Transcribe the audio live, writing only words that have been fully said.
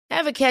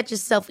Ever catch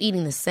yourself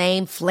eating the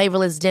same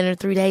flavorless dinner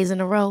 3 days in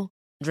a row?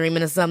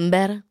 Dreaming of something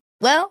better?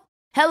 Well,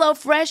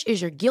 HelloFresh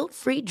is your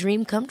guilt-free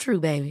dream come true,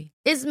 baby.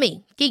 It's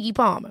me, Keke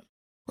Palmer.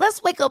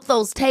 Let's wake up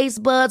those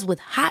taste buds with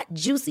hot,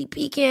 juicy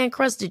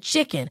pecan-crusted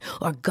chicken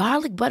or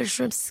garlic butter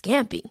shrimp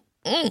scampi.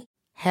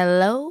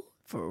 Hello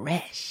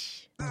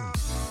Fresh.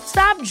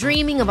 Stop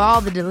dreaming of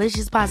all the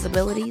delicious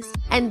possibilities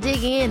and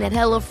dig in at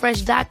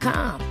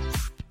HelloFresh.com.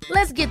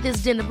 Let's get this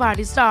dinner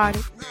party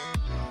started.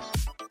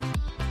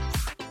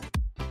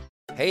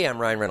 Hey, I'm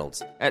Ryan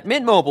Reynolds. At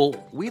Mint Mobile,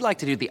 we like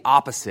to do the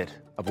opposite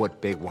of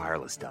what Big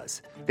Wireless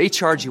does. They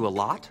charge you a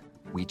lot,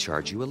 we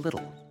charge you a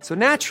little. So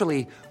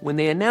naturally, when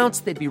they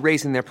announced they'd be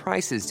raising their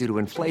prices due to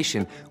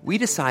inflation, we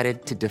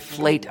decided to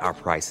deflate our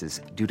prices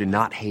due to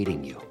not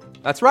hating you.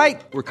 That's right.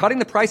 We're cutting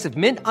the price of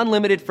Mint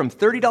Unlimited from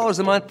 $30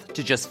 a month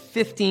to just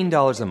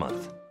 $15 a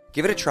month.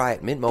 Give it a try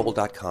at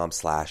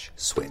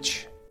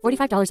mintmobile.com/switch.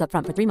 $45 up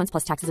front for 3 months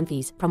plus taxes and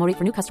fees. Promo rate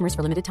for new customers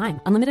for limited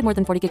time. Unlimited more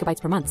than 40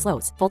 gigabytes per month.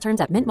 Slows full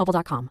terms at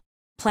mintmobile.com.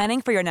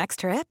 Planning for your next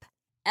trip?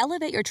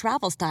 Elevate your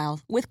travel style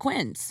with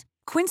Quince.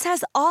 Quince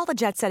has all the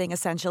jet-setting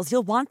essentials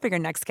you'll want for your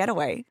next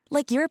getaway,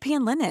 like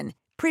European linen,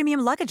 premium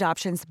luggage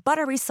options,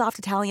 buttery soft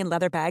Italian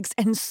leather bags,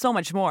 and so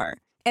much more.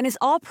 And is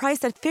all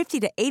priced at 50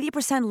 to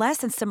 80% less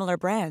than similar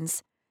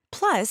brands.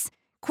 Plus,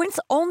 Quince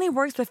only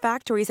works with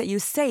factories that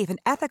use safe and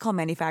ethical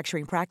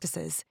manufacturing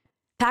practices.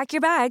 Pack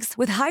your bags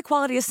with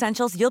high-quality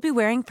essentials you'll be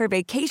wearing for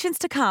vacations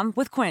to come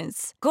with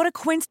Quince. Go to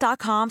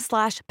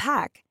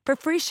quince.com/pack for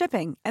free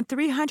shipping and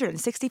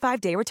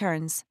 365-day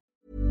returns.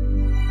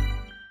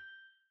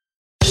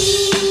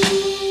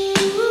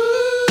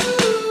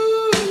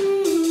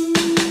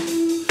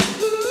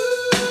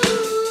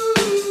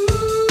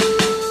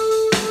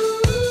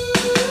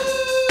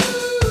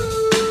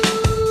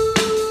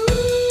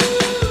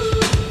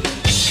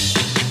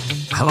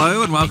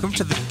 Hello and welcome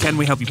to the Can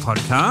We Help You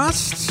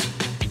podcast.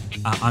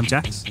 I'm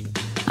Jax.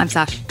 I'm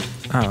Sash.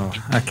 Oh,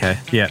 okay.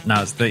 Yeah,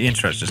 no, the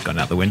intro's just gone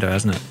out the window,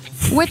 hasn't it?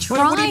 We're trying.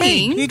 What do you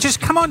mean? You just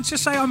come on,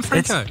 just say I'm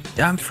Franco.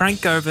 I'm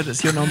Franco, but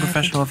it's your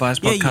non-professional advice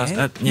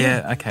podcast.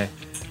 Yeah. Okay.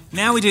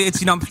 Now we do. It's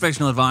your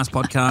non-professional advice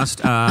podcast.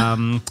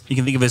 You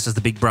can think of us as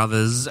the big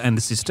brothers and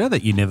the sister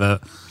that you never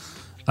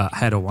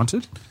had or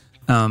wanted.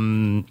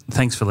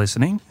 Thanks for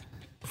listening.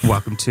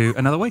 Welcome to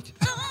another week.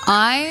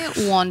 I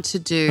want to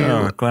do...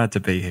 Oh, glad to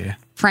be here.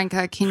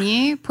 Franco, can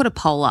you put a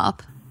poll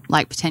up,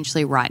 like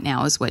potentially right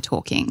now as we're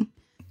talking?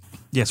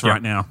 Yes,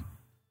 right now.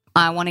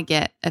 I want to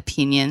get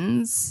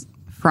opinions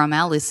from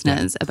our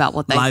listeners about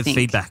what they Live think.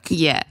 feedback.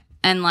 Yeah.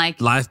 And like...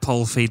 Live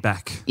poll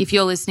feedback. If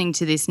you're listening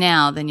to this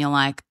now, then you're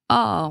like,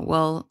 oh,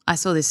 well, I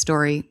saw this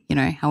story,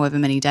 however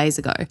many days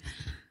ago.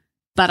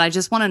 But I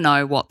just want to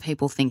know what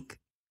people think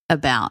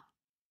about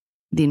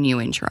the new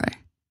intro.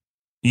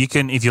 You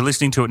can, if you're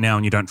listening to it now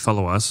and you don't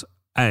follow us,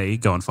 A,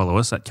 go and follow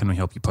us at Can We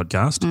Help You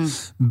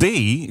podcast.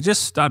 B,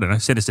 just, I don't know,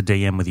 send us a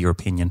DM with your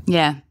opinion.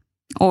 Yeah.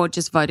 Or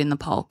just vote in the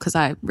poll because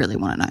I really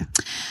want to know.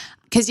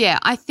 Because, yeah,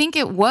 I think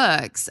it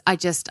works.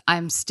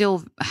 I'm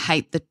still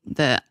hate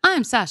the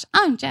I'm Sash,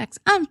 I'm Jax,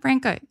 I'm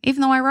Franco.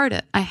 Even though I wrote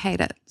it, I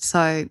hate it. So,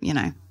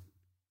 I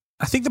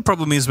think the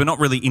problem is we're not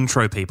really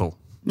intro people.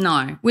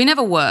 No, we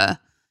never were.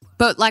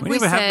 But like we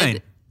never have said,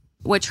 been.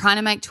 We're trying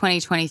to make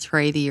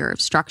 2023 the year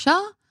of structure.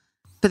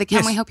 For the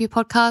Can We Help You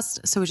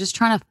podcast, so we're just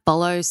trying to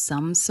follow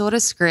some sort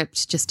of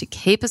script just to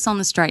keep us on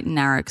the straight and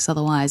narrow, because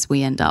otherwise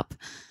we end up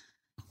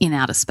in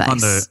outer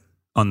space.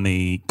 On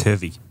the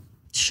curvy.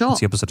 Sure. It's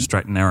the opposite of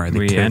straight and narrow.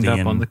 We end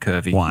up on the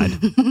curvy. Wide.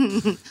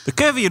 The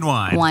curvy and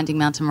wide. Winding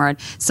Mountain Road.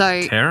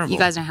 So Terrible. You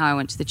guys know how I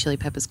went to the Chili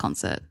Peppers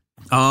concert.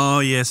 Oh,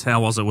 yes.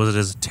 How was it? Was it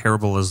as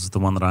terrible as the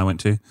one that I went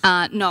to?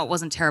 No, it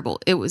wasn't terrible.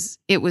 It was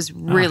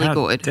really how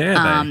good. dare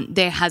they?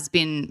 There has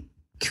been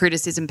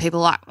criticism. People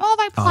are like, oh,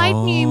 they played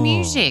new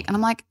music. And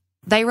I'm like,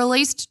 they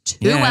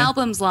released 2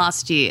 albums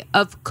last year.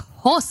 Of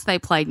course they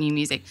played new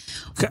music.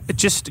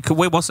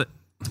 Where was it?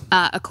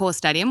 Accor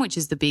Stadium, which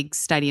is the big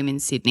stadium in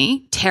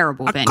Sydney.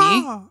 Terrible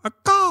venue.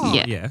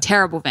 Accor. Yeah,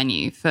 terrible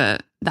venue for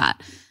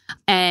that.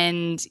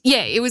 And,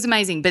 yeah, it was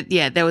amazing. But,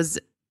 yeah, there was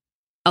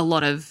a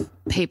lot of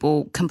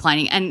people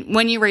complaining. And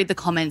when you read the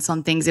comments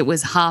on things, it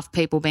was half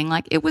people being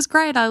like, it was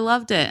great, I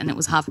loved it. And it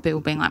was half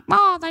people being like,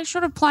 oh, they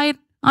should have played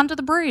Under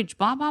the Bridge,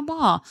 blah, blah,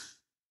 blah.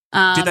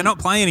 Did they not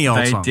play any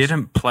old songs? They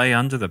didn't play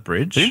Under the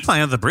Bridge? They didn't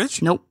play Under the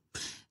Bridge? Nope.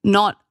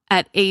 Not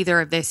at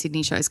either of their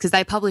Sydney shows because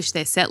they published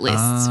their set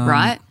lists,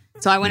 right?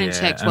 So I went and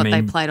checked what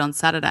they played on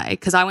Saturday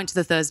because I went to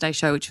the Thursday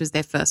show, which was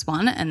their first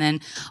one. And then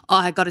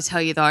I got to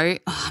tell you though,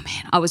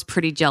 I was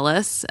pretty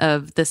jealous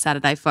of the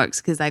Saturday folks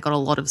because they got a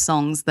lot of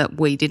songs that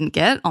we didn't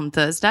get on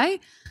Thursday.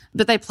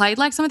 But they played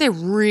like some of their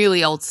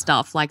really old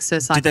stuff, like Sir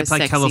Psycho Did they play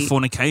Sexy.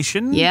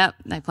 Californication? Yep.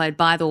 They played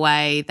By the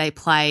Way. They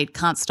played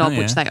Can't Stop,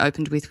 which they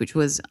opened with, which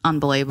was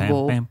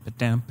unbelievable. So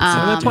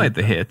they played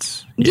the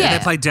hits. Yeah.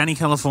 They played Danny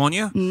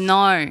California?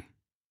 No,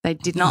 they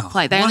did not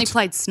play. They only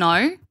played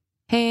Snow.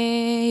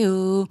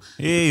 Hey-oh.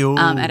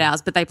 At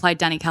ours, but they played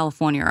Danny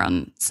California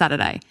on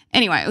Saturday.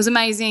 Anyway, it was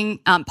amazing.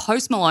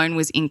 Post Malone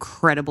was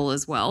incredible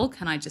as well,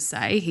 can I just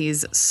say.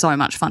 He's so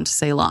much fun to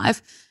see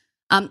live.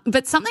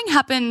 But something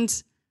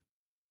happened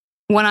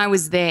when I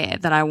was there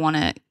that I want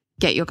to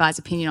get your guys'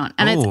 opinion on.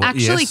 And it's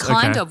actually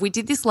kind of, we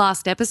did this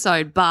last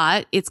episode,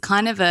 but it's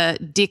kind of a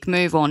dick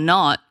move or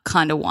not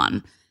kind of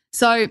one.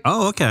 So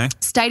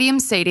stadium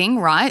seating,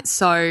 right?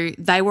 So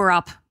they were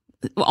up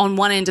on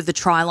one end of the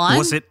try line.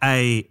 Was it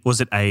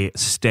a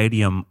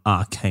stadium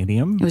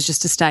arcadium? It was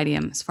just a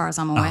stadium as far as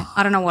I'm aware.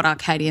 I don't know what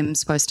arcadium is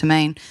supposed to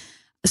mean.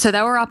 So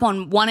they were up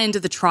on one end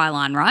of the try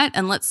line, right?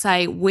 And let's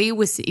say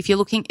if you're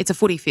looking, it's a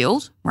footy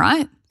field,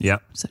 right?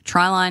 Yep. So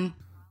try line.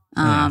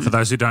 For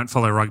those who don't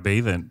follow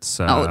rugby, then it's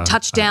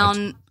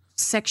touchdown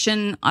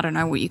section. I don't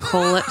know what you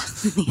call it.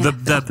 the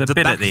bit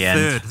back at the end,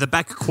 third, the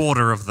back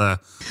quarter of the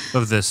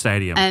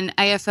stadium. And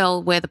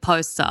AFL, where the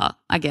posts are,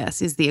 I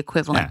guess, is the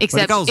equivalent. Yeah,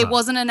 except it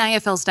wasn't an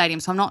AFL stadium,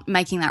 so I'm not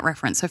making that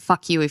reference. So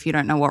fuck you if you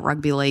don't know what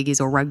rugby league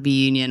is or rugby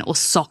union or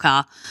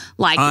soccer.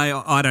 Like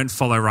I don't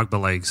follow rugby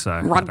league, so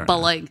rugby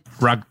league.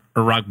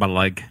 Rugby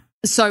league.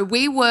 So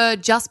we were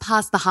just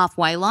past the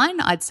halfway line,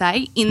 I'd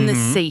say, in the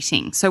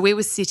seating. So we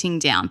were sitting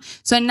down.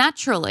 So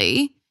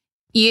naturally,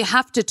 you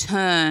have to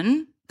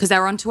turn because they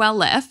were onto our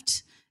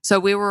left. So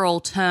we were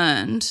all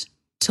turned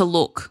to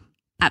look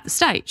at the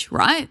stage,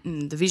 right?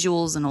 And the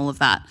visuals and all of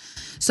that.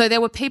 So there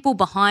were people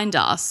behind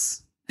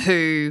us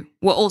who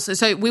were also –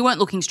 so we weren't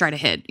looking straight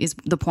ahead is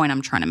the point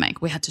I'm trying to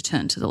make. We had to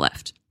turn to the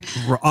left.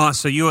 Oh,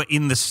 so you were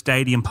in the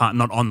stadium part,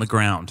 not on the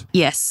ground.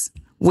 Yes.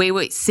 We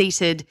were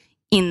seated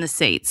in the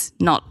seats,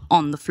 not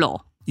on the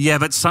floor. Yeah,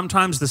 but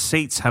sometimes the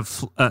seats have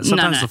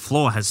the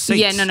floor has seats.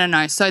 Yeah,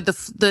 no. So the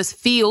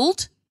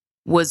field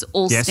was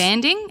all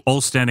standing.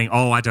 All standing.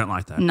 Oh, I don't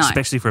like that. No.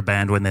 Especially for a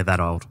band when they're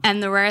that old.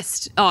 And the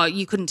rest,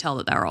 you couldn't tell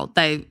that they were old.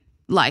 They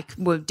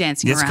were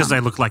dancing around. Yes, because they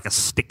look like a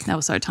stick. They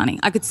were so tiny.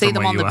 I could see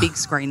them on the big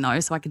screen though,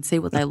 so I could see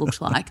what they looked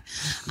like.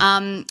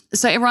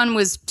 So everyone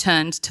was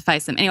turned to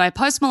face them. Anyway,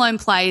 Post Malone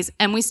plays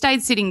and we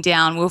stayed sitting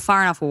down. We were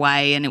far enough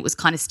away and it was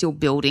kind of still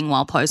building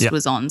while Post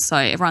was on, so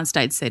everyone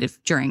stayed seated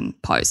during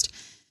Post.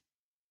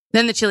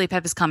 Then the Chili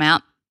Peppers come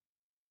out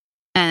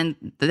and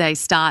they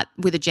start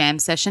with a jam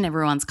session.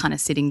 Everyone's kind of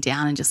sitting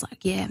down and just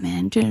like, yeah,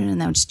 man,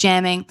 and they were just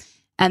jamming.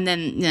 And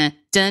then the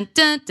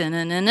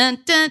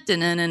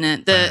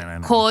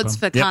chords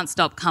for Can't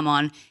Stop come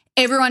on.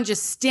 Everyone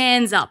just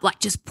stands up, like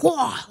just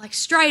like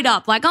straight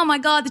up, like, oh my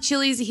God, the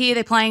Chili's are here.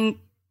 They're playing,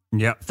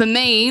 for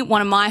me,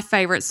 one of my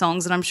favourite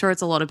songs, and I'm sure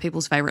it's a lot of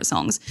people's favourite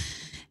songs.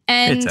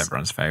 And it's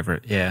everyone's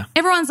favourite, yeah.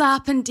 Everyone's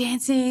up and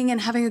dancing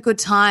and having a good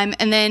time.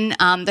 And then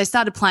they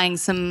started playing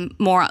some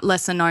more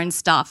lesser-known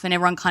stuff and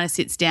everyone kind of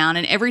sits down.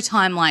 And every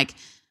time like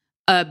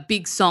a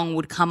big song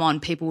would come on,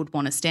 people would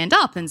want to stand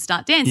up and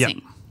start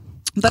dancing. Yep.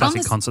 But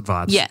classic concert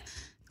vibes. Yeah,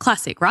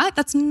 classic, right?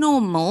 That's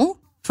normal,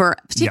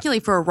 particularly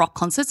for a rock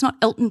concert. It's not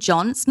Elton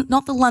John. It's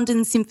not the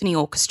London Symphony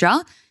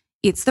Orchestra.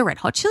 It's the Red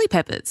Hot Chili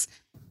Peppers.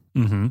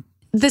 Mm-hmm.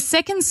 The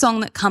second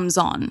song that comes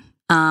on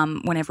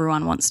when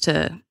everyone wants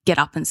to get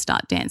up and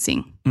start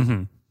dancing,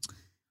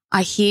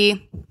 I hear,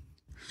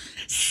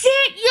 sit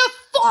your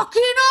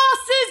fucking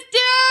asses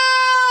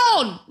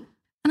down.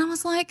 And I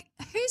was like,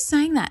 who's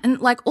saying that? And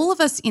like all of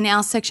us in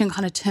our section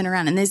kind of turn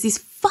around and there's this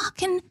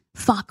fucking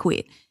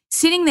fuckwit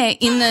sitting there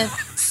in the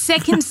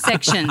second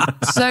section.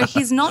 So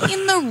he's not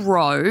in the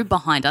row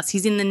behind us.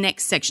 He's in the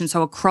next section,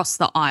 so across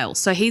the aisle.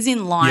 So he's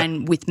in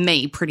line with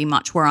me pretty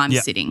much where I'm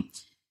sitting.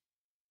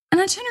 And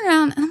I turn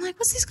around and I'm like,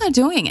 what's this guy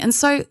doing? And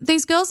so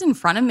these girls in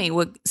front of me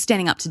were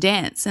standing up to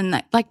dance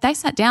and they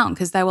sat down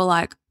because they were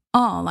like,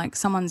 oh, like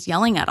someone's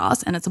yelling at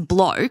us and it's a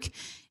bloke.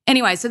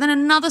 Anyway, so then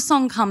another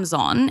song comes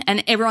on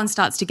and everyone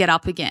starts to get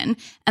up again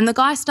and the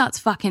guy starts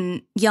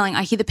fucking yelling.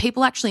 I hear the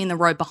people actually in the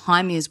row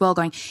behind me as well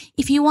going,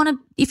 if you want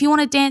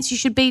to dance, you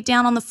should be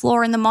down on the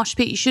floor in the mosh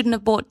pit. You shouldn't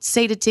have bought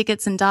seated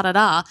tickets and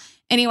da-da-da.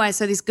 Anyway,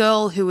 so this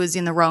girl who was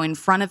in the row in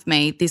front of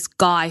me, this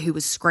guy who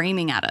was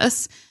screaming at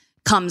us,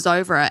 comes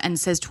over and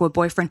says to her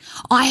boyfriend,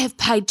 I have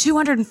paid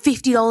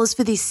 $250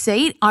 for this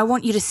seat. I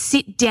want you to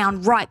sit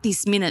down right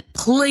this minute.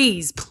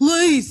 Please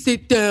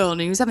sit down.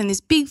 And he was having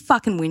this big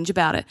fucking whinge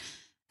about it.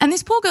 And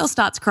this poor girl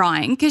starts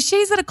crying because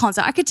she's at a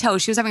concert. I could tell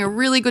she was having a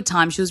really good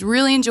time. She was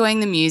really enjoying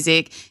the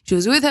music. She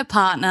was with her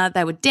partner.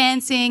 They were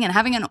dancing and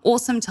having an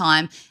awesome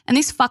time. And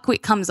this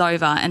fuckwit comes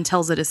over and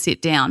tells her to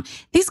sit down.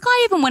 This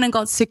guy even went and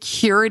got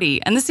security.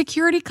 And the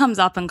security comes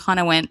up and kind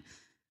of went,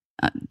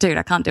 dude,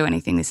 I can't do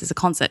anything. This is a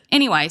concert.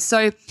 Anyway,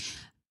 so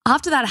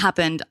after that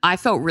happened, I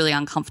felt really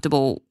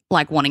uncomfortable,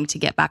 like wanting to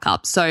get back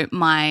up. So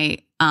my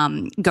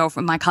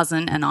girlfriend, my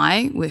cousin and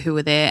I, who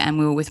were there, and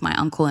we were with my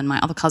uncle and my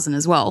other cousin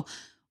as well,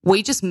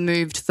 we just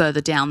moved further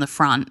down the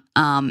front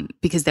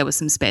because there were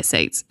some spare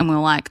seats. And we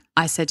were like,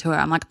 I said to her,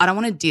 I'm like, I don't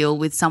want to deal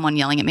with someone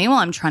yelling at me while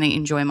I'm trying to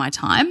enjoy my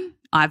time.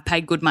 I've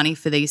paid good money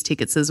for these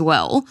tickets as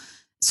well.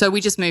 So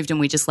we just moved and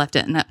we just left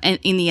it. And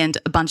in the end,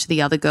 a bunch of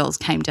the other girls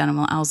came down and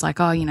I was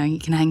like, oh, you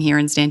can hang here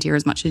and stand here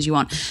as much as you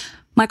want.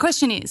 My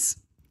question is,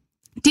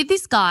 did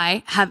this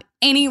guy have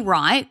any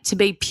right to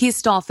be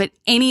pissed off at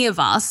any of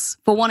us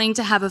for wanting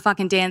to have a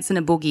fucking dance and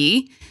a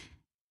boogie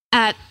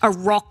at a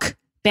rock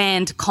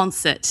band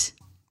concert?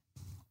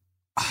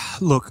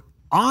 Look,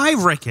 I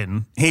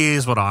reckon,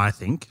 here's what I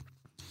think.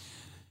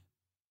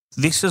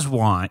 this is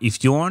why,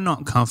 if you're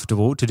not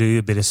comfortable to do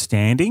a bit of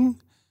standing,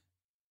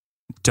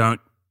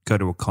 don't go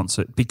to a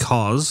concert,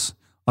 because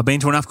I've been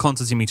to enough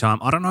concerts in my time.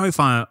 I don't know if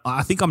I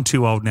think I'm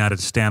too old now to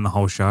stand the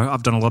whole show.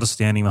 I've done a lot of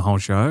standing the whole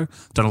show.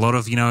 Done a lot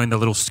of, in the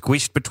little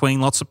squished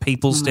between lots of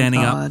people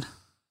standing up.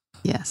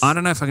 Yes. I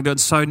don't know if I can do it.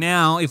 So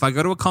now if I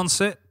go to a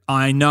concert,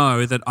 I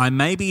know that I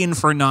may be in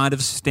for a night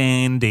of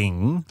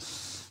standing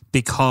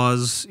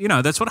because,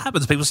 that's what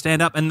happens. People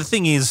stand up. And the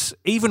thing is,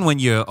 even when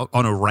you're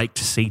on a raked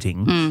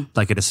seating,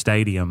 like at a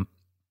stadium,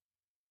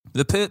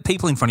 the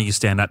people in front of you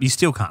stand up, you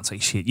still can't see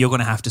shit. You're going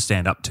to have to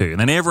stand up too. And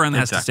then everyone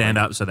has to stand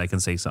up so they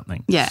can see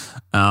something. Yeah.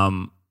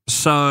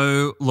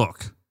 So,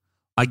 look,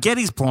 I get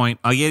his point.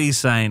 I get he's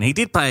saying he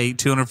did pay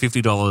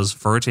 $250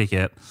 for a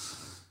ticket,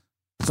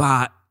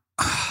 but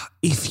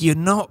if you're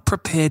not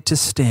prepared to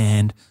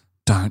stand,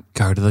 don't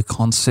go to the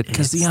concert,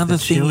 because the other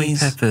thing chili is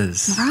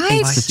peppers.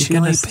 Right. it's the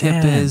chili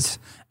peppers.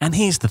 And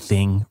here's the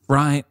thing,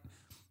 right?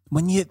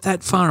 When you're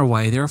that far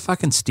away, they're a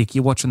fucking stick.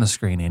 You're watching the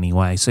screen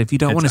anyway. So if you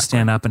don't want to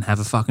stand up and have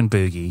a fucking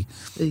boogie,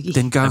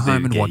 then go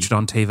home and watch it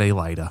on TV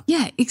later.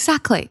 Yeah,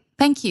 exactly.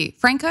 Thank you.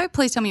 Franco,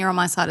 please tell me you're on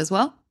my side as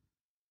well.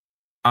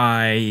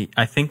 I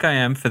think I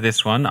am for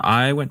this one.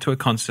 I went to a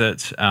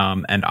concert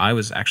and I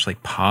was actually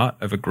part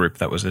of a group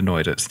that was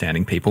annoyed at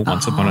standing people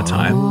once upon a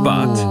time.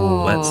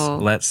 But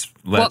let's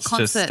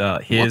just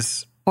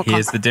here's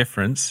the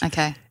difference.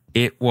 Okay.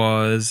 It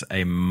was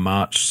a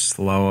much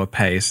slower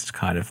paced,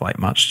 kind of like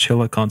much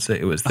chiller concert.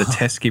 It was the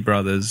Teskey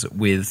Brothers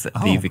with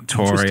the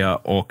Victoria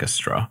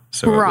Orchestra.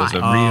 So it was a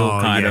real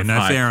kind of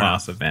high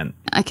class event.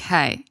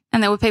 Okay.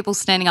 And there were people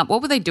standing up.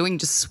 What were they doing?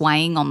 Just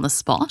swaying on the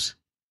spot?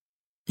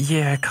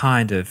 Yeah,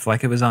 kind of.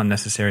 Like it was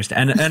unnecessary.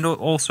 And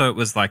also it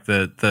was like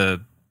the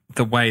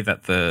way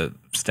that the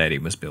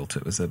stadium was built.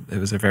 It was a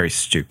very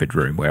stupid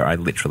room where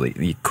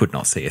you could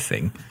not see a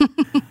thing.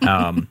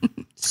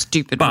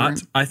 Stupid room.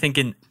 But I think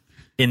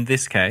in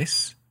this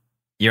case,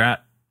 you're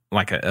at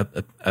like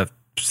a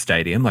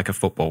stadium, like a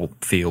football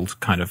field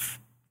kind of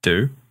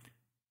do.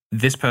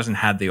 This person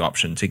had the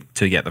option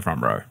to get the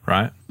front row,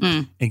 right?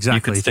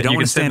 Exactly. If you don't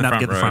want to stand up,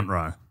 get the front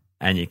row.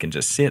 And you can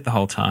just sit the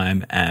whole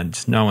time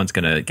and no one's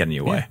going to get in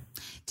your way.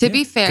 To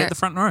be fair. Get the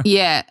front row.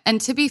 Yeah.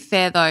 And to be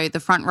fair, though, the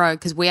front row,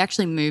 because we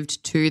actually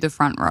moved to the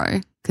front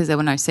row because there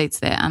were no seats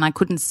there, and I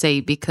couldn't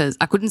see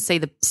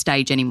the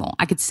stage anymore.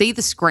 I could see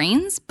the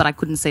screens, but I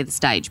couldn't see the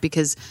stage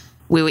because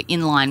we were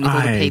in line with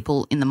all the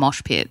people in the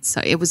mosh pit. So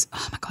it was,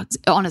 oh my God,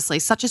 honestly,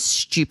 such a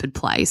stupid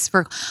place.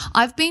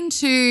 I've been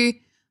to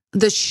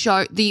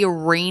the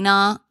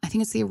arena, I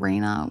think it's the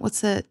arena,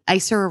 what's it,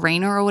 Acer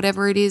Arena or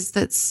whatever it is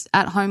that's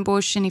at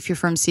Homebush, and if you're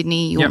from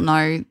Sydney, you'll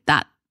know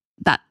that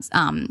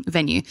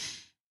venue.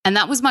 And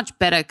that was much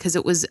better because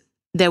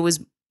there was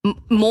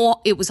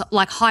more, it was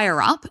like higher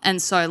up,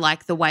 and so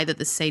like the way that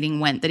the seating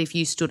went, that if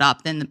you stood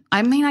up, then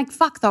I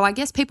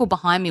guess people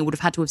behind me would have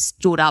had to have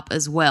stood up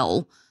as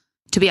well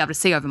to be able to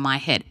see over my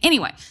head.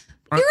 Anyway,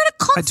 you're at a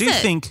concert. I do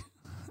think,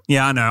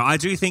 I know. I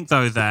do think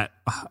though that,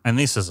 and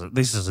this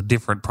is a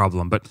different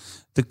problem, but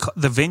the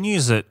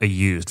venues that are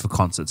used for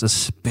concerts,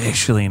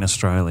 especially in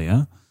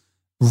Australia,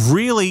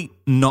 really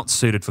not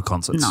suited for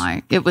concerts.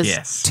 No, it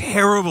was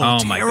terrible,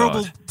 my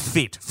terrible God.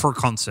 fit for a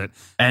concert.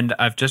 And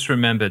I've just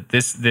remembered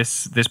this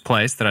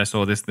place that I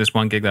saw, this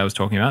one gig that I was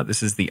talking about.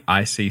 This is the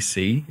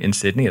ICC in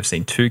Sydney. I've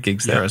seen 2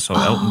 gigs there. I saw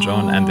Elton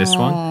John and this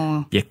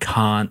one. You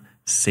can't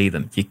see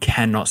them. You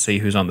cannot see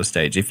who's on the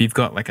stage. If you've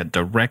got like a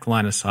direct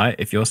line of sight,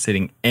 if you're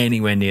sitting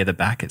anywhere near the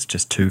back, it's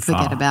just too far.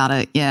 Forget about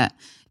it, yeah.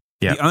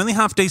 The only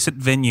half-decent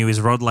venue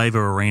is Rod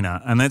Laver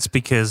Arena, and that's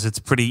because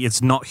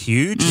it's not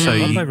huge, so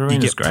you get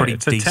great. pretty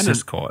it's a decent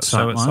tennis court,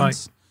 so it's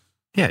lines.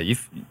 like,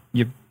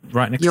 you're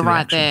right next to the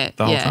right action there,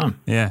 the whole time.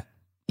 Yeah.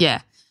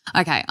 Yeah.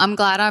 Okay, I'm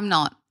glad I'm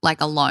not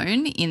like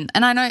alone and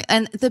I know,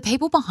 and the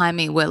people behind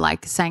me were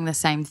like saying the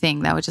same thing.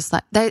 They were just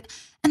like, they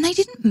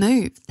didn't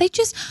move. They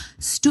just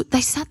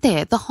they sat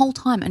there the whole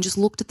time and just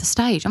looked at the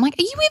stage. I'm like,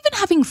 are you even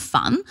having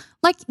fun?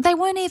 Like they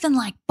weren't even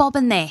like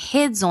bobbing their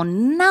heads or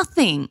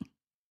nothing.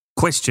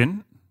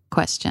 Question.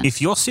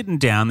 If you're sitting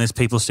down, there's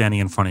people standing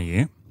in front of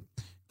you,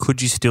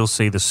 could you still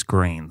see the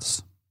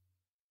screens?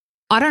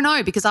 I don't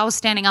know, because I was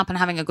standing up and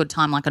having a good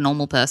time like a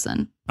normal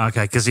person.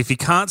 Okay, because if you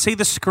can't see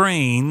the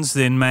screens,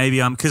 then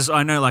maybe because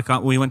I know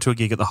we went to a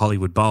gig at the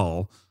Hollywood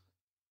Bowl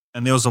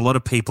and there was a lot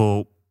of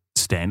people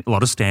a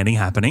lot of standing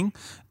happening,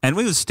 and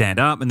we would stand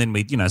up and then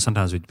we'd,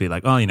 sometimes we'd be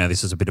like, oh,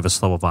 this is a bit of a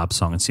slower vibe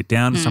song and sit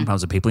down.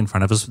 Sometimes the people in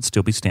front of us would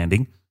still be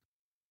standing,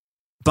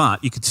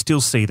 but you could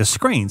still see the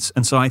screens.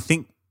 And so I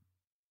think,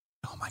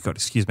 oh my God,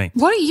 excuse me.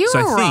 What are you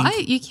all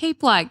right? You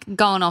keep like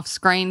going off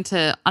screen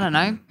to, I don't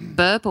know,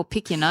 burp or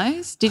pick your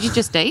nose. Did you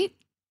just eat?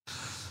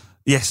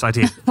 Yes, I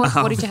did.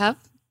 What did you have?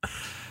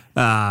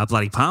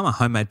 Bloody Parma,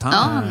 homemade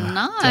Parma. Oh,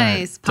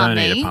 nice. Don't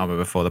eat a Parma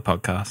before the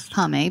podcast.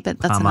 Parma, but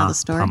that's another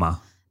story. Parma.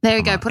 There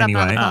you go. Put up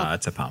another pod.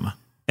 It's a Parma.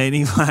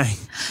 Anyway.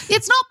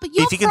 It's not, but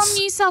you're from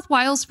New South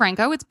Wales,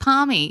 Franco. It's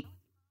Parmy.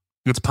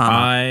 It's Parma.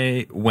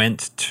 I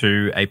went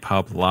to a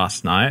pub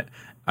last night.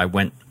 I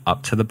went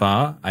up to the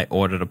bar. I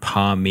ordered a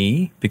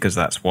palmy because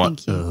that's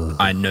what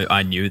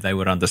I knew they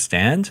would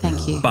understand.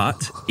 Thank you.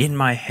 But in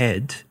my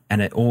head, and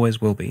it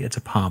always will be, it's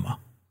a Parma.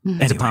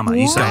 It's a Parma.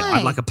 You say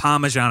Why? like a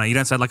Parmigiana. You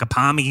don't say like a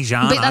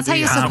Parmigiana. But that's how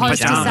you're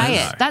supposed to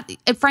Parmigiana. say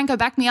it. Franco,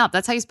 back me up.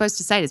 That's how you're supposed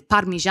to say it. It's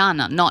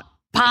Parmigiana, not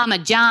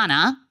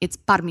Parmigiana. It's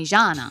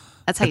Parmigiana.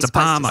 That's how you're supposed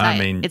Parma. to say I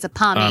mean, it. It's a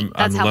Parmi. That's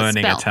I'm how it's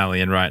learning spelled.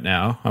 Italian right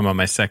now. I'm on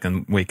my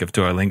second week of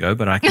Duolingo,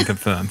 but I can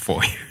confirm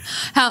for you.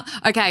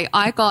 Okay,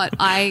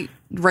 I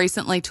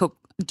recently took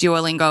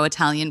Duolingo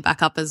Italian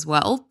back up as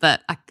well,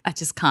 but I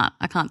just can't.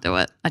 I can't do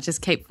it. I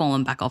just keep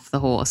falling back off the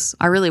horse.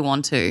 I really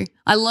want to.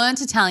 I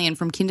learned Italian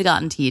from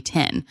kindergarten to year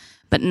 10,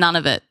 but none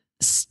of it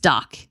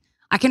stuck.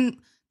 I can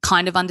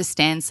kind of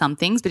understand some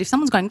things, but if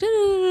someone's going,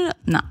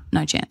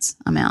 no chance.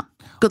 I'm out.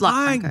 Good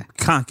luck, Franco. I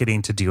can't get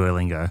into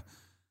Duolingo.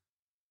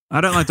 I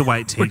don't like the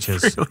way it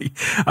teaches. Really,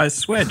 I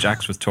swear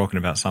Jax was talking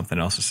about something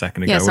else a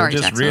second ago. Yeah, sorry, We're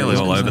just Jax, really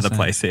what all was over the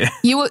place here.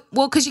 You were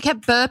because you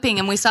kept burping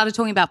and we started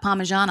talking about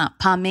Parmigiana,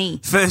 Parmi.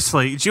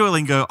 Firstly,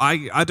 Duolingo,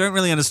 I don't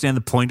really understand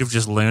the point of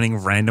just learning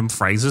random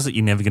phrases that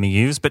you're never going to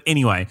use. But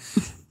anyway,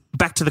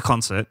 back to the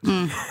concert.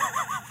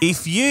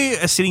 If you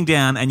are sitting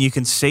down and you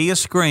can see a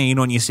screen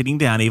when you're sitting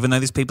down, even though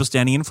there's people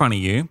standing in front of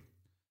you,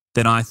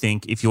 then I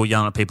think if you're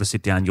yelling at people to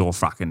sit down, you're a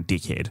fucking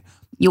dickhead.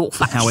 You're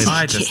fucking However,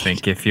 I just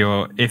think if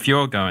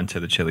you're going to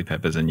the Chili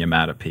Peppers and you're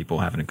mad at people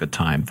having a good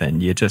time, then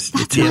you're too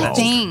the old.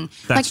 thing.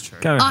 That's true.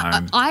 Go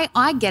home.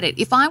 I get it.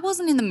 If I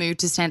wasn't in the mood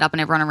to stand up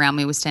and everyone around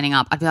me was standing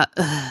up, I'd be like,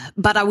 ugh.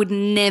 But I would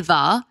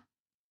never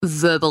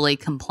verbally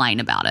complain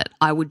about it.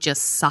 I would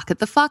just suck it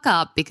the fuck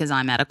up because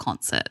I'm at a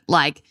concert.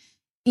 Like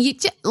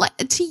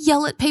to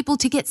yell at people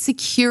to get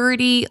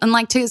security, and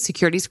like to get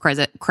security's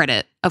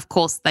credit, of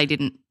course they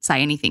didn't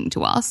say anything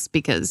to us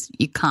because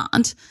you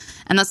can't.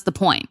 And that's the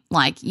point.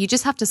 Like you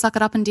just have to suck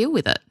it up and deal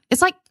with it.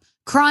 It's like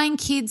crying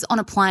kids on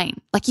a plane.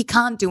 Like you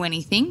can't do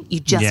anything. You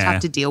just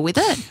have to deal with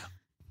it.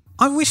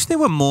 I wish there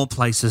were more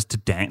places to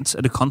dance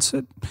at a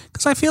concert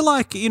because I feel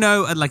like,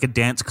 at like a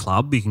dance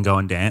club, you can go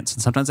and dance,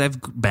 and sometimes they have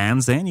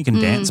bands there and you can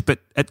dance. But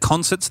at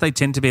concerts, they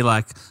tend to be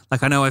like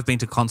I know I've been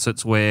to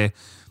concerts where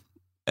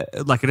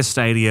like at a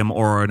stadium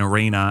or an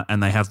arena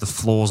and they have the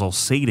floors all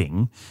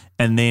seating,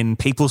 and then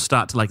people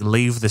start to like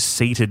leave the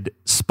seated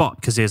spot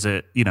because there's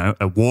a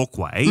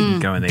walkway,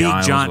 Go in the big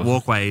aisles giant or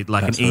walkway,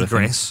 like an that sort of thing.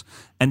 egress,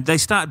 and they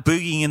start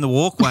boogieing in the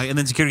walkway, and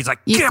then security's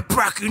like, get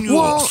back in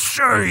your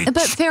seat.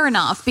 But fair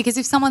enough, because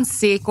if someone's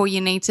sick or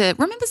you need to –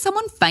 remember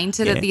someone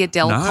fainted at the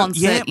Adele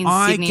concert in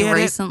Sydney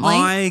recently?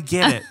 I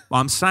get it.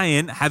 I'm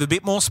saying have a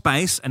bit more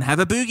space and have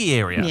a boogie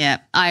area. Yeah,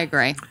 I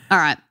agree. All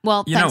right.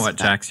 Well, You know thanks what,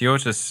 for that.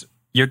 Jax?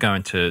 You're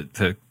going to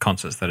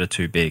concerts that are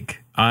too big.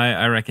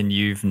 I reckon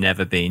you've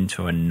never been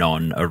to a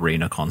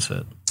non-arena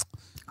concert.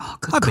 Oh,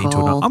 good I've been to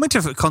call. I went to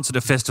a concert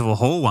at Festival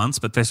Hall once,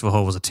 but Festival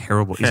Hall was a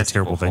terrible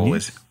Festival Hall venue.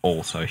 is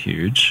also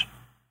huge.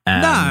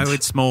 And No,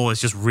 it's small.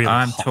 It's just really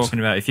I'm hot. talking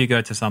about if you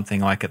go to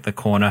something like at the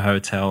Corner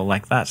Hotel,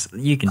 like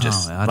you can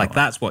just I don't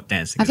that's what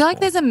dancing I is feel like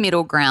for. there's a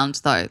middle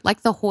ground though,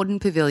 like the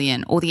Horden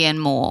Pavilion or the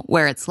Enmore,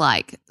 where it's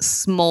like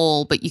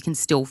small, but you can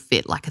still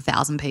fit like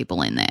 1,000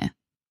 people in there.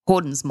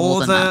 Horden's more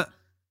than that.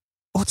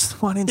 What's the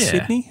one in Yeah.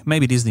 Sydney?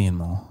 Maybe it is the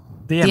Enmore.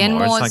 The The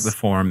Enmore, it's Enmore's- like the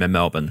Forum in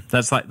Melbourne.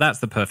 That's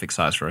the perfect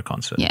size for a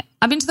concert. Yeah,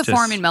 I've been to the Just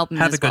Forum in Melbourne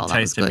have as a good well. That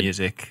was taste in good.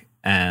 music,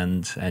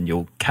 and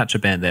you'll catch a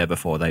band there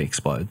before they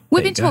explode.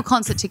 We've There been you to a go.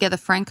 concert together,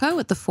 Franco,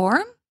 at the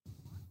Forum.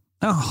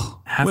 Oh,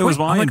 Have where we? was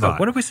my Oh my invite? God,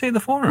 what did we see at the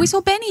Forum? We saw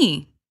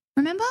Benny.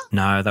 Remember?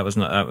 No, that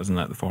wasn't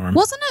at the Forum.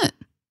 Wasn't it?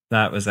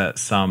 That was at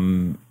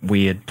some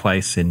weird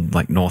place in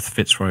like North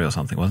Fitzroy or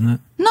something, wasn't it?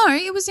 No,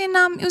 it was in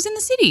the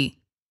city.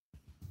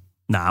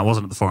 Nah, I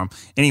wasn't at the forum.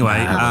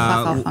 Anyway, fuck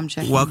off, I'm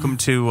checking. welcome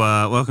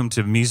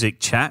to Music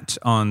Chat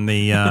on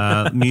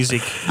the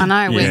Music I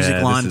know. we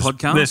Music Line this is,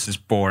 podcast. This is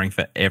boring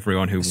for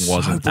everyone who So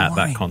wasn't at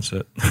boring. that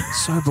concert.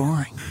 so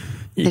boring.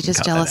 You They're can just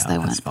cut jealous that they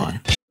out, that's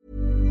weren't fine.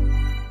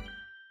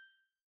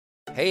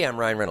 Hey, I'm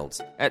Ryan Reynolds.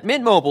 At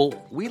Mint Mobile,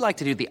 we like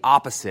to do the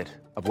opposite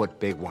of what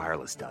Big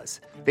Wireless does.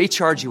 They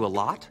charge you a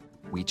lot,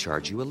 we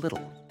charge you a little.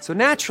 So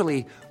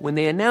naturally, when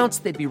they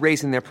announced they'd be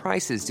raising their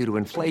prices due to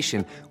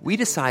inflation, we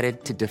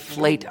decided to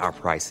deflate our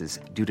prices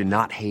due to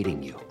not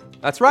hating you.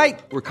 That's right.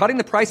 We're cutting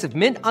the price of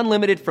Mint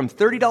Unlimited from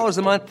 $30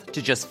 a month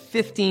to just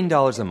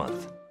 $15 a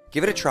month.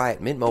 Give it a try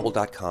at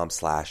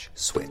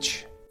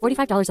mintmobile.com/switch.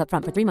 $45 up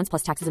front for 3 months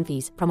plus taxes and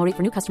fees. Promo rate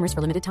for new customers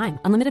for limited time.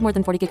 Unlimited more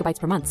than 40 gigabytes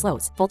per month.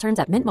 Slows full terms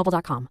at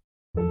mintmobile.com.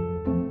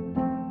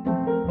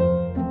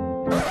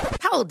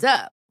 Hold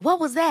up. What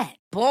was that?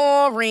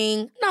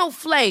 Boring. No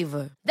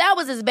flavor. That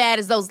was as bad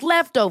as those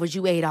leftovers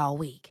you ate all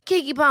week.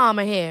 Keke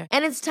Palmer here,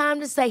 and it's time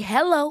to say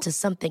hello to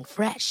something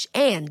fresh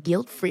and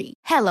guilt-free.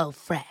 Hello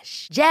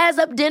Fresh. Jazz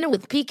up dinner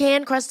with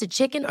pecan-crusted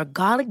chicken or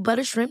garlic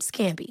butter shrimp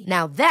scampi.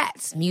 Now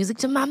that's music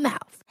to my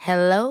mouth.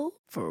 Hello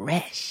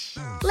Fresh.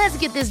 Let's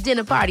get this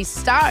dinner party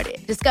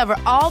started. Discover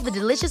all the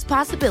delicious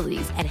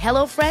possibilities at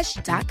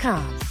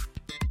hellofresh.com.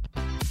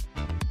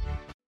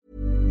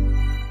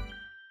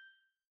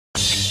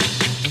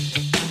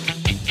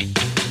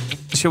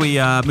 Shall we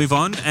move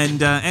on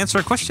and answer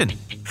a question?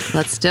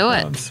 Let's do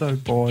it. I'm so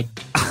bored.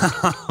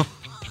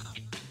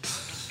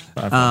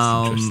 I've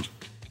lost interest.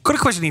 Got a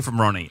question here from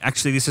Ronnie.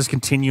 Actually, this is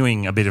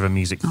continuing a bit of a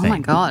music theme. Oh, my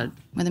God.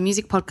 We're the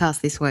music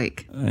podcast this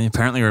week.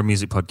 Apparently, we're a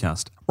music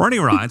podcast. Ronnie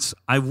writes,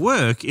 I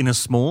work in a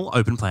small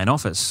open plan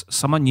office.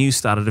 Someone new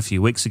started a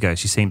few weeks ago.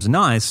 She seems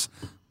nice,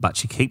 but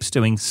she keeps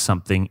doing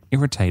something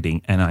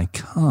irritating and I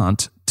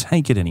can't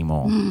take it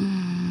anymore.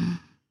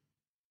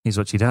 Here's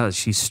what she does.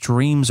 She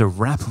streams a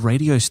rap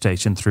radio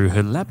station through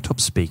her laptop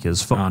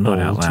speakers for all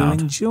to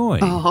enjoy.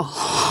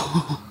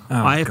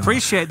 I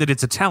appreciate that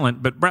it's a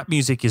talent, but rap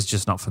music is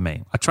just not for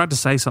me. I tried to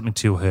say something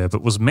to her,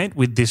 but was met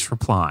with this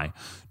reply.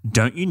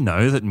 Don't you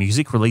know that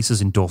music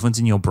releases endorphins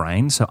in your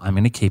brain, so I'm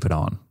going to keep it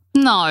on.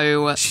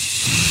 No.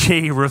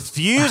 She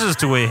refuses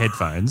to wear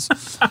headphones.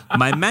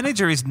 My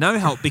manager is no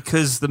help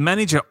because the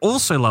manager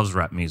also loves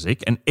rap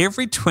music and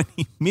every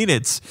 20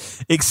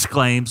 minutes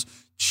exclaims,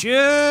 tune,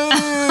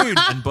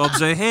 and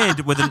bobs her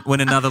head when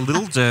another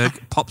Little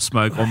Durk, Pop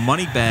Smoke or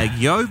Moneybag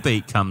Yo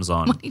beat comes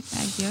on.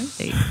 Moneybag Yo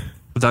beat.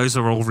 Those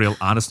are all real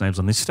artist names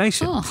on this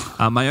station.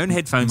 Oh. My own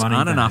headphones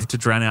aren't enough to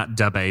drown out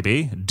Da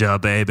Baby. Da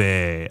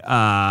Baby.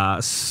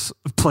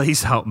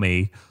 Please help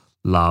me.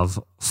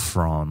 Love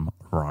from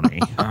Ronnie.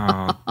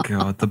 Oh,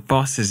 God. The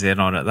boss is in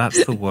on it.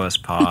 That's the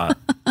worst part.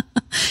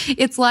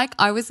 It's like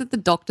I was at the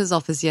doctor's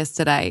office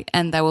yesterday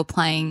and they were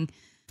playing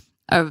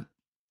a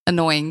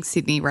annoying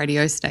Sydney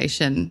radio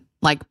station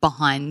like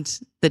behind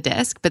the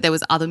desk, but there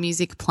was other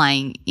music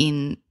playing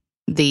in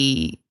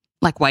the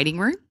like waiting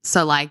room.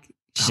 So like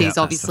she's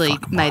obviously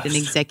made an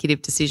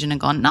executive decision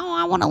and gone, no,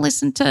 I want to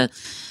listen to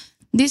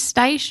this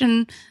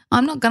station.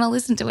 I'm not going to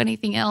listen to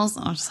anything else.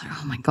 I was just like,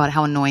 oh my God,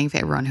 how annoying for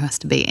everyone who has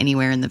to be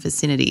anywhere in the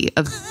vicinity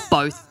of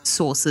both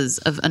sources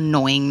of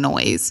annoying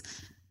noise.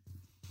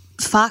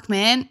 Fuck,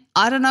 man.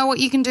 I don't know what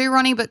you can do,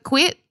 Ronnie, but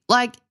quit.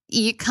 Like,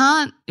 you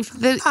can't,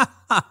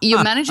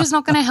 your manager's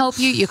not going to help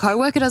you, your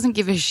coworker doesn't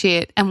give a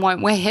shit and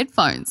won't wear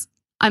headphones.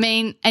 I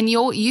mean, and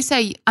you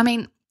say, I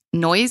mean,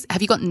 noise,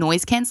 have you got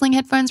noise cancelling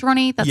headphones,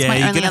 Ronnie? That's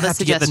my only other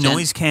suggestion. Get the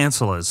noise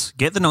cancellers.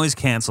 Get the noise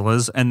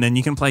cancellers and then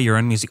you can play your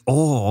own music.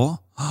 Or,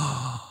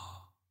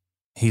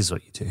 here's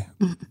what you do.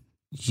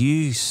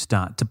 You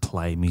start to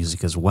play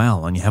music as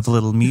well and you have a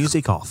little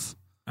music off.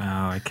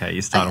 Oh, okay.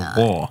 You start a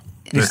war.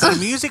 It's a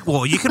music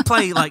war. You can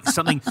play like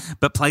something,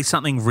 but play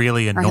something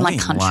really annoying. Like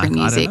country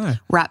music. I don't know.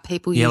 Rap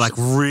people usually. Yeah, like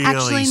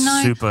really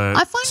super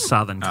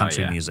southern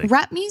country music.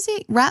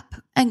 Rap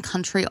and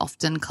country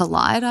often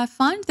collide, I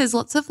find. There's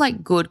lots of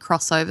like good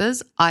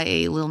crossovers,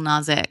 i.e. Lil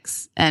Nas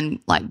X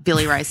and like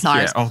Billy Ray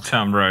Cyrus. Old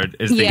Town Road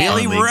is the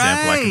only example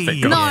I can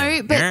think of.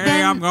 No, but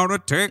then, I'm going to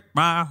take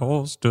my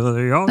horse to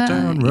the Old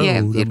Town Road.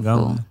 Yeah,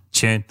 beautiful.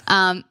 Churn.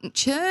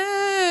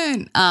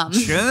 Churn.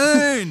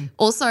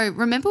 Also,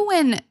 remember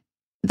when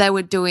they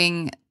were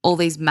doing all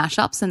these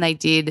mashups and they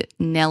did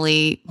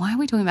Nelly. Why are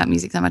we talking about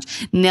music so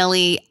much?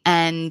 Nelly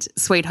and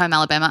Sweet Home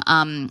Alabama.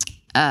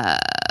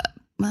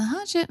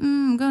 What's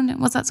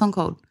that song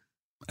called?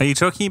 Are you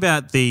talking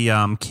about the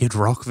Kid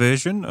Rock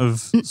version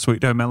of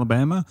Sweet Home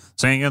Alabama?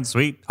 Singing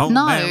Sweet Home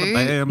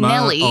Alabama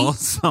Nelly, all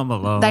summer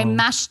long. They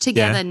mashed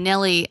together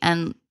Nelly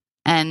and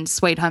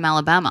Sweet Home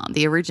Alabama,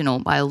 the original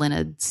by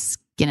Leonard Skinner.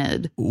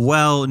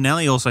 Well,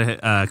 Nelly also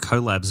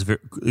collabs,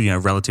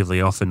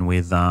 relatively often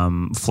with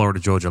Florida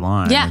Georgia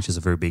Line, which is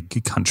a very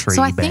big country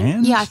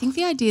band. I think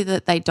the idea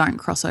that they don't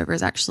cross over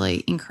is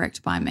actually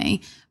incorrect by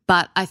me.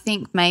 But I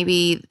think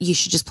maybe you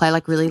should just play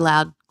like really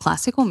loud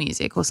classical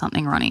music or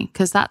something, Ronnie,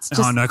 because that's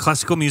just... Oh, no,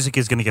 classical music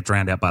is going to get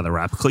drowned out by the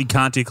rap. You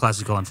can't do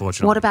classical,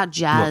 unfortunately. What about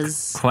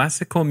jazz? Look,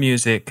 classical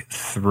music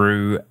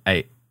through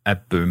a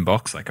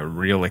boombox, like a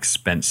real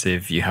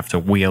expensive, you have to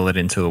wheel it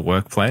into the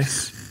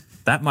workplace.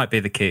 That might be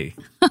the key.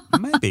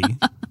 Maybe.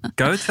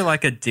 Go to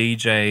like a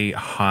DJ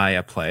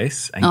hire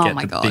place and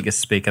get the biggest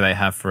speaker they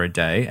have for a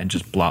day and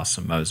just blast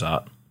some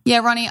Mozart. Yeah,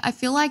 Ronnie, I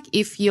feel like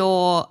if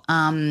your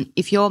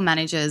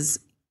manager's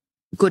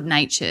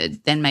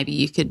good-natured, then maybe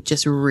you could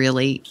just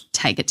really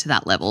take it to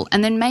that level.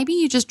 And then maybe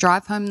you just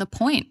drive home the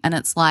point and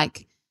it's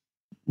like,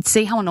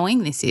 see how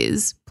annoying this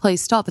is,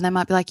 please stop. And they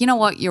might be like, you know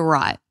what, you're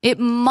right. It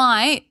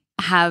might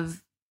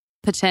have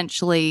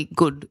potentially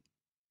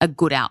a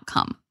good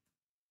outcome.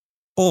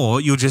 Or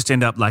you'll just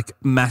end up like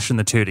mashing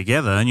the two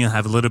together and you'll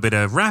have a little bit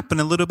of rap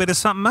and a little bit of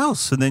something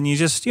else. And then you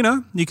just, you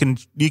can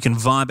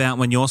vibe out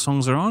when your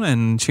songs are on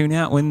and tune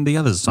out when the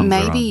other songs are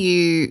on. Maybe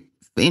you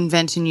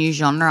invent a new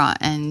genre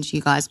and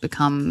you guys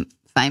become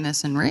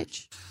famous and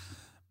rich.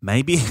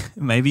 Maybe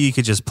you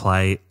could just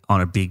play on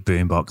a big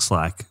boombox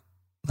like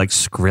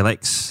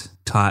Skrillex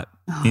type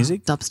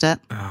music. Dubstep.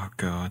 Oh,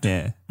 God.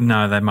 Yeah.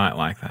 No, they might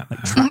like that.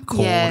 Like trapcore,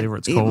 whatever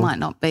it's called. It might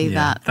not be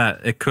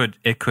that. It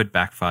could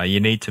backfire.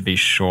 You need to be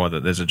sure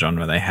that there's a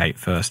genre they hate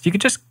first. You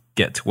could just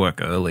get to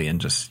work early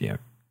and just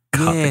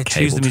cut the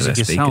cable to their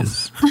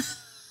speakers.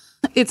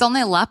 It's on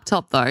their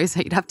laptop though, so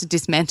you'd have to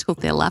dismantle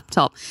their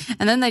laptop.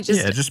 And then they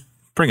just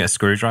bring a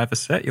screwdriver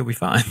set, you'll be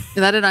fine.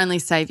 That'd only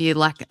save you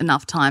like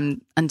enough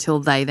time until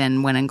they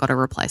then went and got a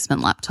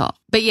replacement laptop.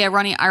 But yeah,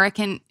 Ronnie, I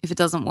reckon if it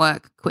doesn't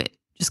work, quit.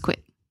 Just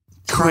quit.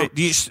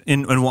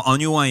 And on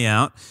your way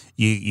out,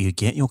 you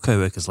get your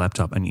co-worker's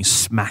laptop and you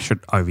smash it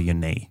over your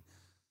knee.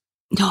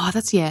 Oh,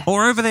 that's, yeah.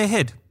 Or over their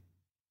head.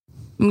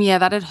 Yeah,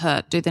 that'd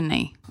hurt. Do the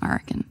knee, I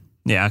reckon.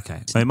 Yeah,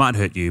 okay. So it might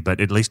hurt you,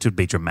 but at least it would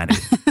be dramatic.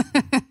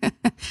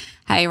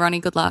 Hey, Ronnie,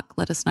 good luck.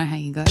 Let us know how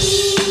you go.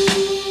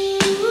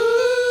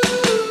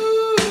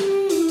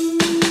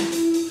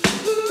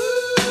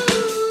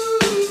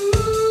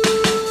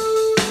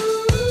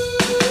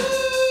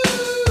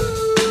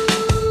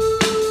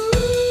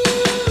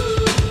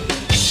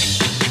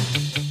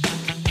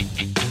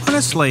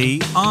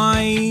 Honestly,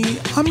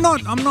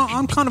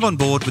 I'm kind of on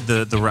board with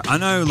the. I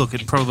know. Look,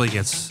 it probably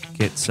gets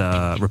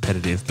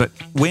repetitive, but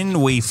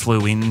when we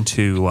flew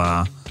into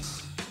LA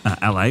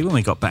when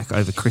we got back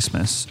over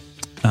Christmas,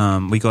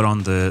 we got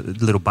on the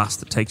little bus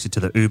that takes you to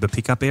the Uber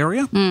pickup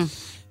area,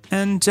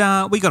 and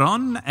we got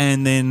on,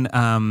 and then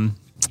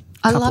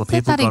I love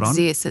that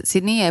exists at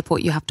Sydney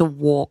Airport. You have to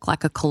walk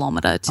like a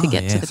kilometre to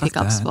get to the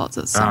pickup spots.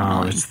 It's so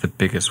annoying. It's the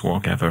biggest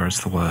walk ever.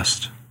 It's the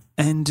worst.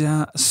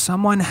 And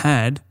someone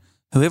had.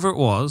 Whoever it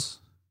was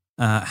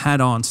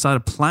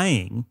started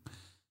playing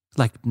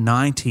like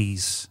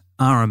 90s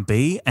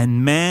R&B,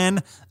 and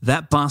man,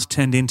 that bus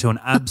turned into an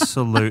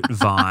absolute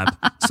vibe.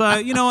 So,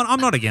 you know what? I'm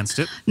not against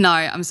it. No,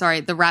 I'm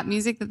sorry. The rap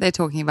music that they're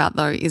talking about,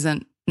 though,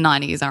 isn't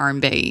 90s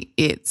R&B.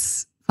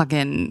 It's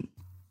fucking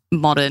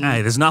modern.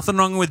 Hey, there's nothing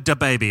wrong with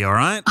DaBaby, all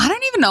right? I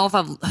don't even know if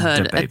I've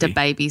heard a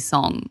DaBaby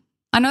song.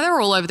 I know they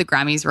were all over the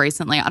Grammys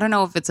recently. I don't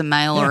know if it's a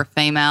male or a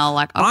female.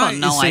 Like, I've got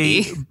no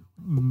idea.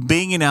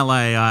 Being in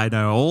LA, I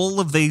know all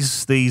of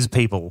these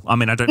people. I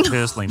mean, I don't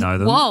personally know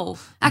them. Whoa.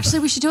 Actually,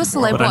 we should do a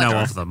celeb watch. But I know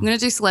of them. I'm going to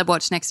do celeb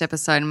watch next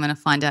episode. I'm going to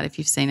find out if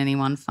you've seen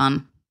anyone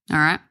fun. All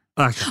right?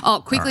 Okay.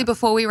 Oh, quickly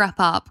before we wrap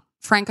up,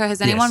 Franco,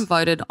 has anyone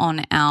voted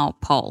on our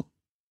poll?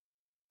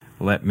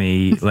 Let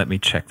me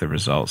check the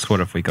results. What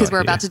have we got? Because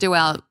we're about to do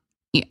our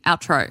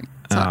outro.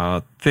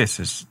 Oh, this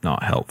is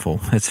not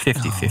helpful. It's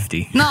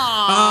 50-50. No.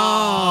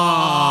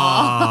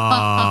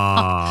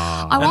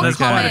 I want there's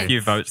comments. quite a few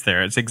votes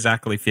there. It's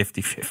exactly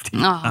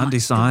 50-50. Oh,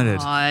 undecided.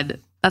 God.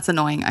 That's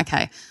annoying.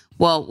 Okay.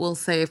 Well, we'll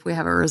see if we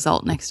have a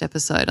result next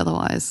episode.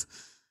 Otherwise,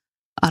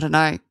 I don't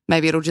know.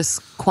 Maybe it'll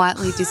just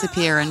quietly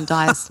disappear and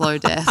die a slow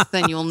death.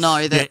 Then you'll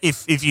know that. Yeah,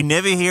 if you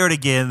never hear it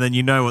again, then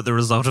you know what the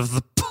result of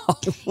the poll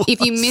was.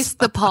 If you missed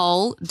the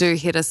poll, do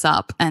hit us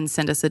up and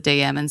send us a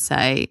DM and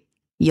say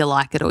you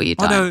like it or you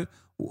don't. I know.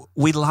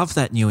 We love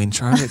that new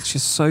intro. It's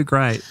just so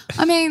great.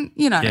 I mean,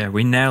 you know. Yeah,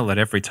 we nail it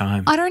every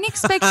time. I don't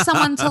expect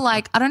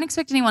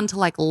anyone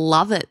to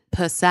love it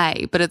per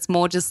se, but it's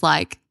more just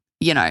like,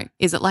 you know,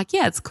 is it like,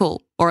 yeah, it's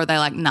cool? Or are they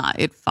like, nah,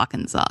 it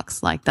fucking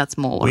sucks? Like, that's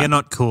more what we are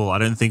not cool. I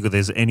don't think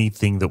there's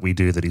anything that we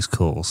do that is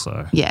cool.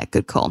 So yeah,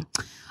 good call.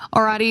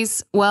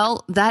 Alrighties,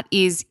 well, that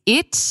is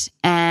it.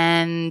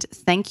 And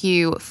thank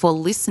you for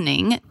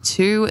listening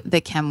to the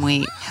Can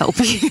We Help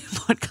You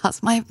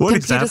podcast. My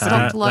computer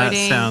stopped loading.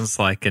 That sounds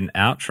like an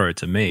outro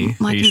to me.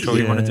 Are you sure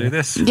you want to do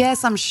this?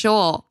 Yes, I'm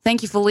sure.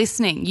 Thank you for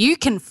listening. You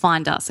can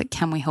find us at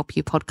Can We Help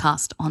You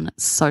podcast on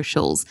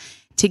socials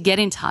to get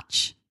in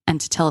touch and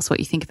to tell us what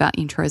you think about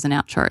intros and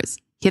outros.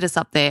 Hit us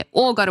up there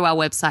or go to our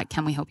website,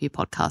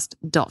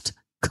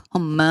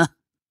 canwehelpyoupodcast.com.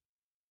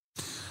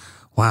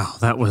 Wow,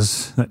 that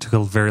took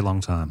a very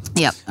long time.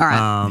 Yep. All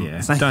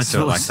right. Don't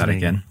do it like that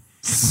again.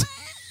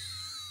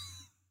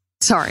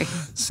 Sorry.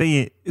 See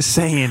you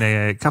in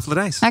a couple of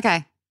days.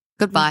 Okay.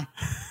 Goodbye.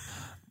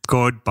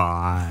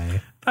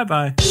 Goodbye.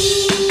 Bye-bye.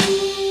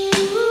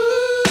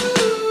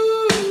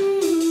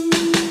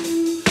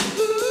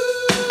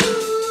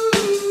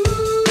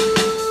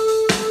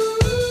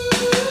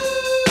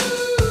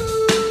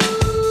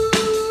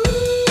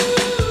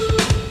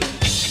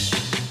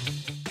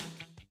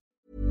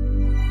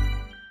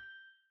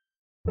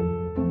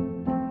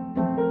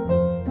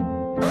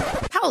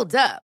 Hold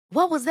up.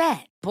 What was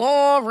that?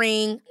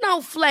 Boring.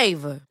 No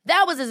flavor.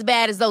 That was as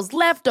bad as those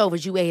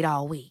leftovers you ate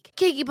all week.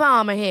 Keke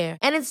Palmer here,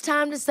 and it's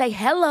time to say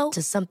hello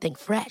to something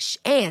fresh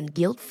and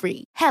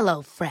guilt-free.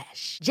 Hello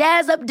Fresh.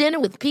 Jazz up dinner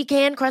with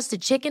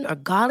pecan-crusted chicken or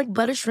garlic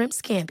butter shrimp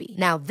scampi.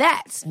 Now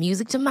that's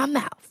music to my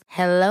mouth.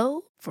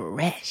 Hello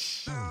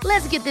Fresh.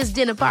 Let's get this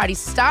dinner party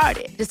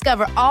started.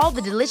 Discover all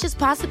the delicious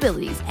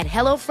possibilities at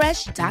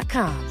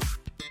HelloFresh.com.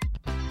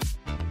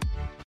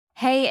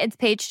 Hey, it's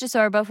Paige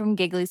DeSorbo from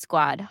Giggly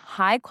Squad.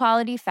 High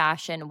quality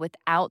fashion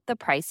without the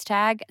price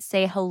tag.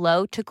 Say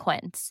hello to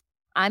Quince.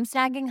 I'm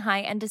snagging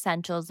high-end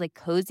essentials like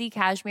cozy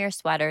cashmere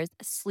sweaters,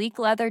 sleek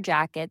leather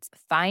jackets,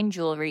 fine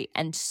jewelry,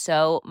 and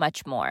so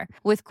much more.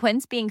 With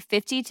Quince being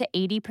 50 to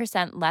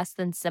 80% less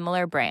than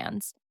similar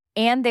brands.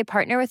 And they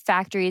partner with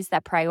factories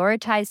that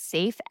prioritize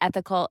safe,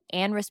 ethical,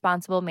 and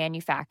responsible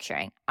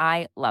manufacturing.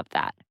 I love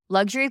that.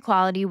 Luxury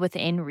quality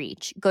within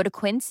reach. Go to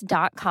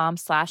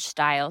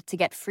quince.com/style to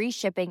get free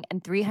shipping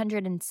and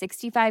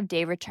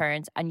 365-day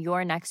returns on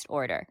your next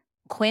order.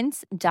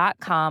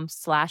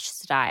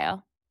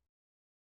 Quince.com/style.